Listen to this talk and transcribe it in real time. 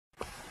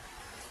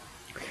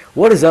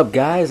What is up,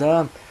 guys?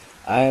 I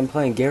am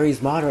playing Garry's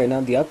Mod right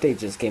now. The update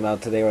just came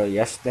out today or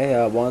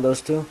yesterday, one of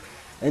those two.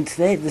 And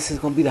today, this is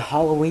going to be the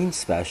Halloween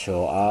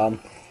special.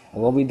 I'm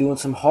going to be doing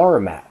some horror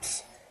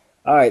maps.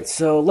 Alright,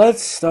 so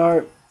let's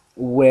start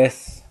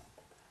with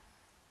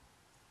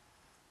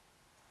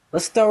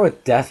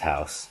Death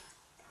House.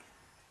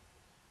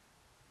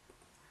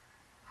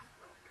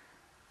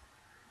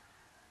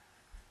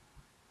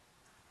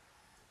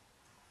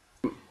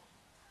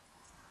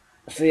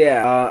 So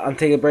yeah, I'm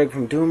taking a break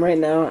from Doom right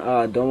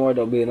now. Don't worry,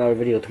 there'll be another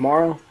video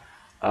tomorrow.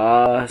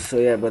 So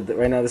yeah, but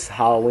right now this is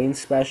Halloween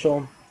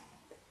special.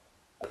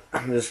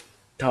 I'm just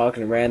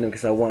talking random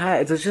because I want.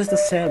 It's just a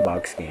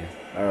sandbox game.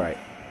 Alright,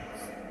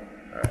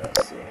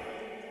 let's see.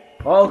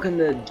 Welcome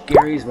to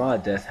Garry's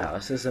Mod Death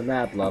House. This is a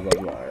map, blah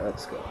blah blah.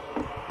 Let's go.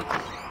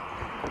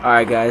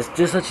 Alright guys,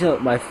 just let you know,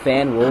 my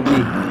fan will be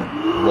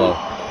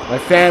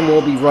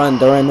run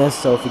during this,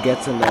 so if it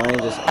gets annoying,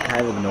 just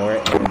kind of ignore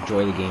it and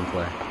enjoy the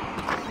gameplay.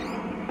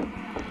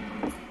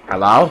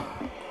 Hello?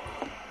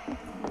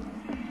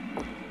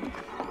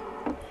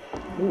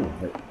 Ooh,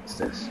 what's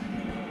this?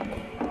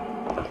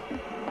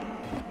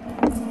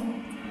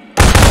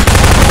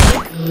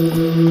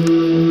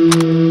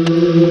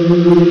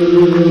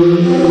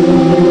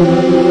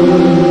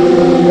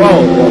 Whoa,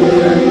 what was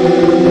that?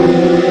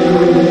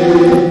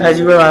 As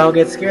you realize, I don't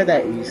get scared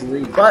that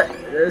easily, but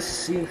this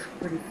seems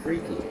pretty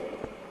freaky.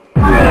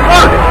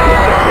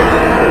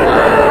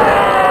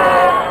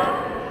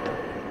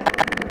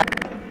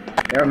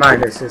 Never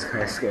mind, this is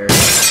kind of scary.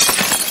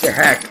 What the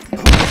heck?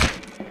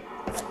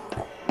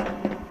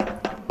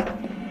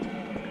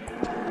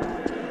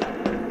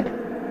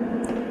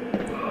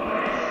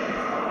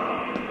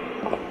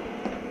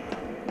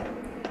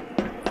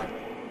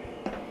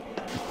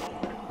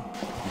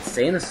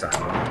 Insane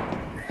asylum?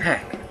 What the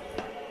heck?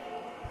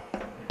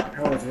 What the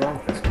hell is wrong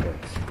with this place?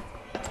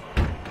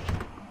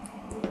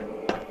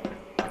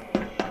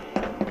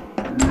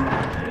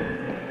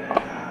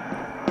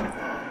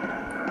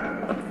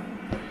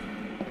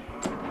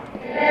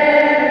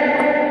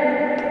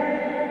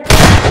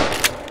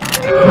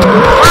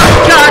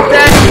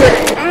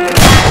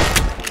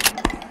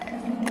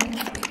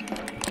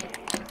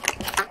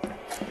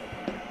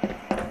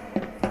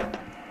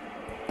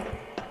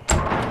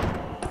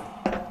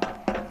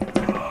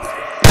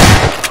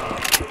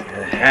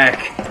 Heck.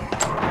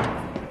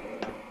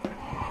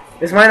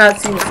 This might not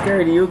seem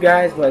scary to you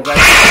guys, but it's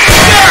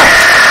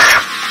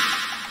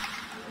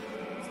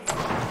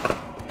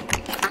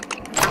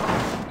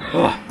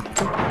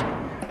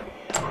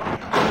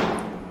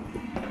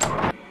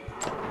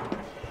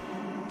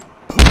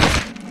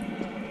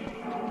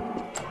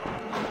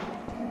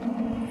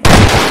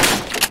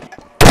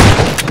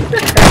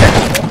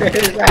What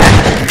is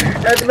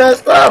that? That's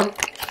messed up.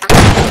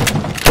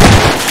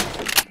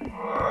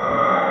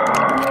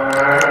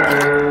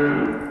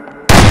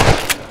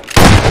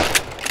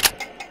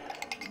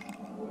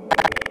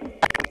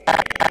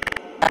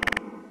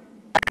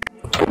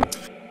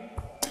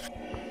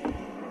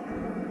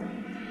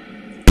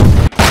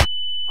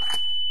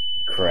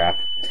 Crap.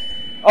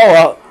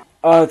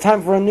 Oh,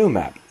 time for a new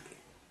map.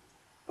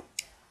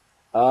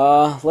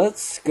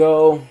 Let's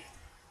go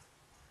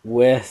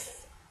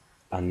with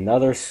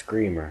another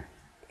screamer.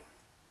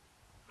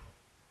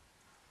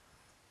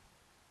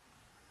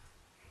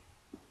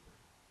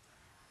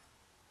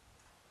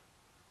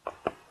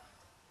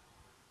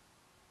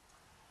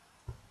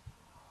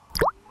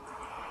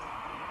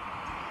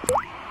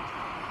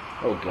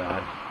 Oh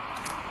God.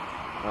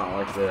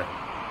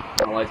 I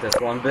don't like this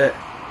one bit.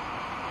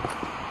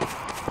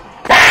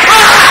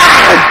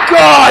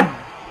 God!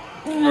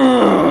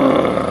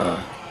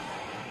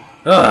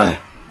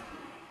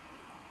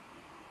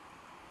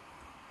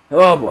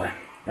 Oh boy.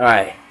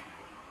 Alright.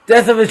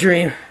 Death of a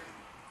dream.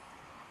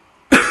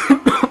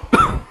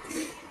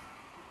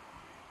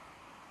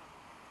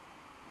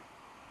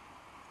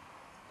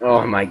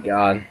 Oh my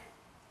God.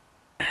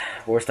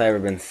 Worst I've ever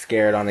been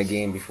scared on a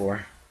game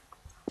before.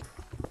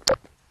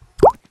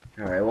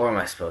 Alright, where am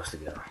I supposed to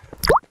go?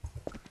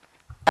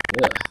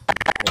 Ugh.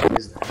 What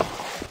is that?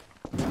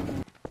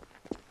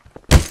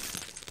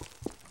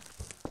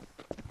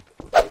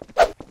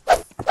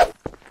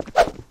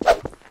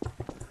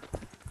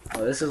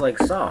 Oh, this is like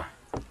Saw.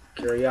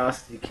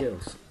 Curiosity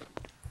kills.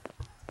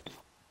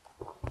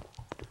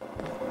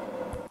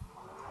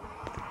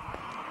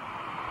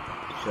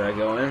 Should I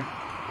go in?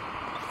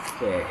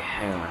 Okay,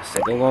 hang on a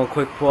second. I'm gonna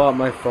quick pull out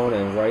my phone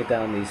and write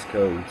down these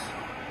codes.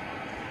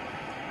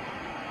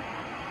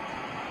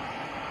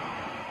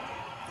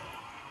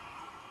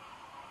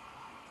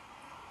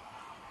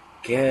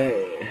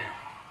 Okay.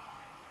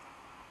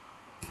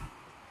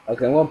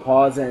 Okay, I'm gonna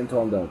pause it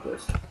until I'm done with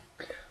this.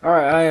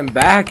 Alright, I am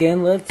back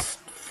and let's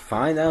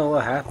find out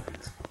what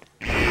happens.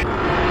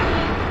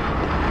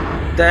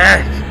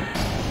 Dang!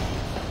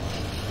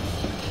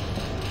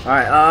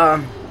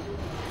 Alright,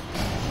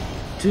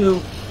 2,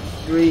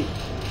 3,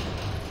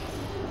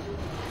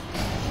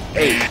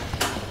 8.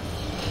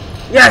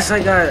 Yes,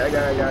 I got it.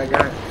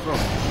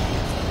 Oh.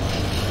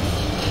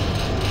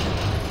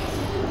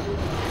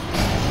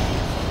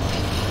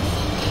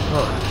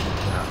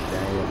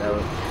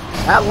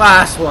 That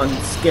last one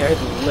scared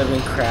the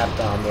living crap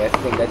out of me. I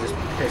think I just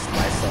pissed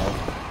myself.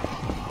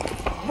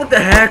 What the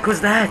heck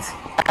was that?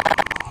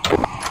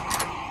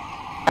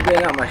 I'm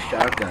getting out my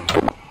shotgun.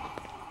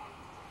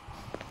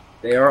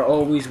 They are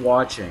always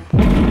watching.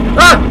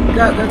 Ah!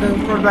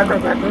 Run back.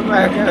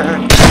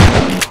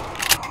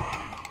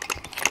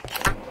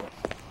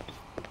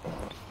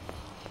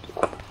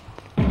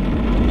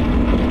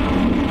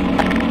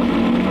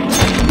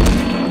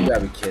 You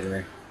gotta be kidding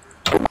me.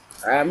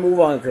 Alright, move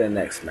on to the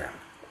next map.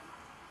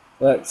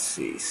 Let's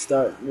see.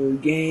 Start new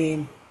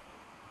game.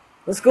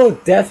 Let's go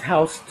Death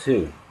House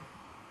 2.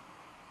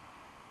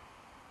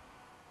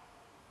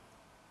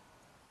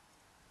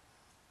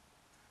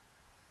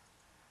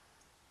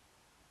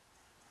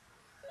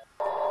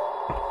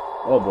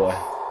 Oh boy.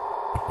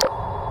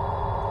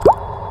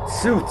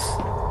 Suits.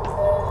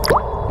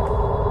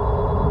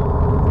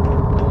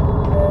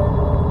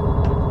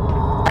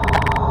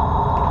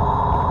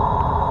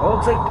 Oh,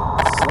 looks like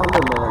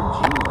Slenderman or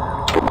G-Man.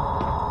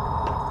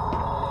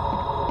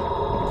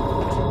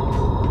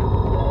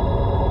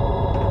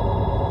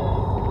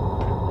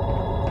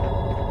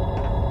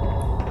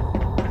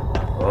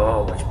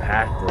 Oh, which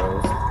path,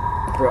 bros?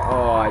 Bro,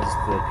 oh, I just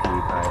did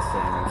pee by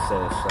saying I'm so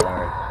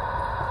sorry.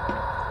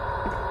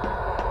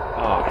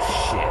 Oh,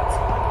 shit.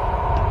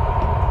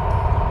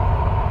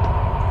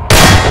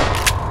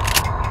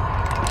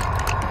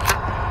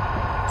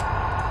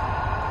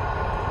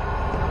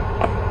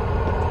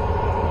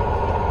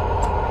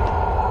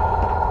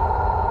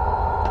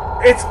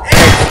 It's it!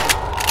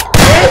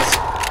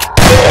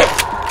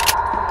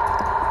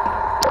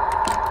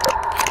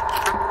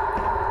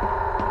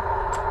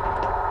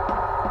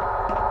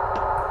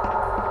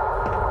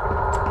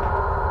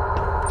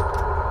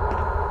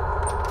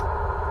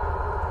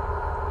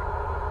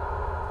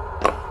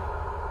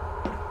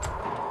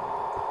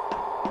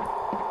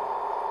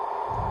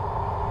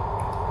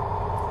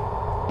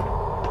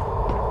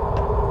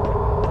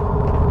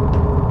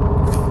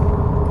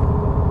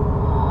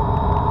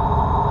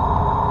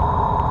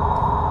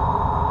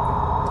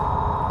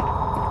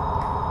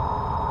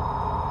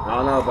 I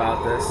don't know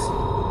about this.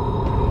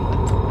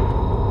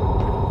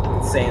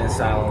 Insane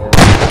asylum.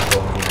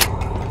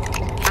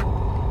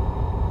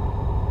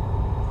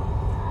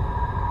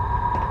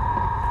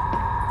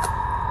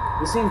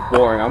 This seems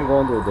boring. I'm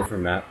going to a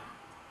different map.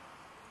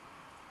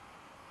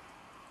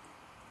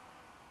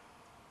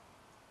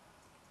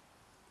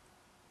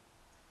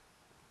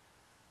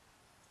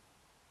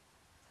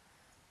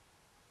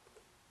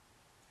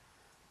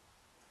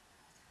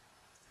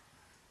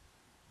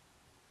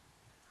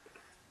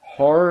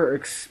 Horror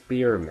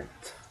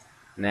experiment.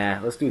 Nah,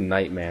 let's do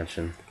Night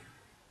Mansion.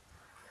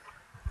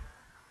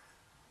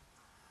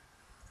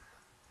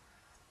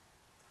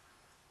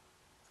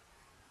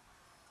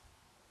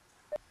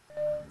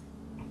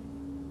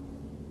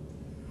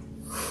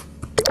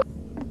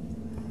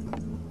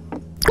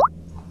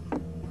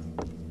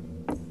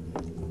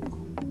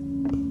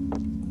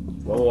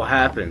 What will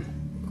happen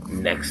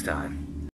next time?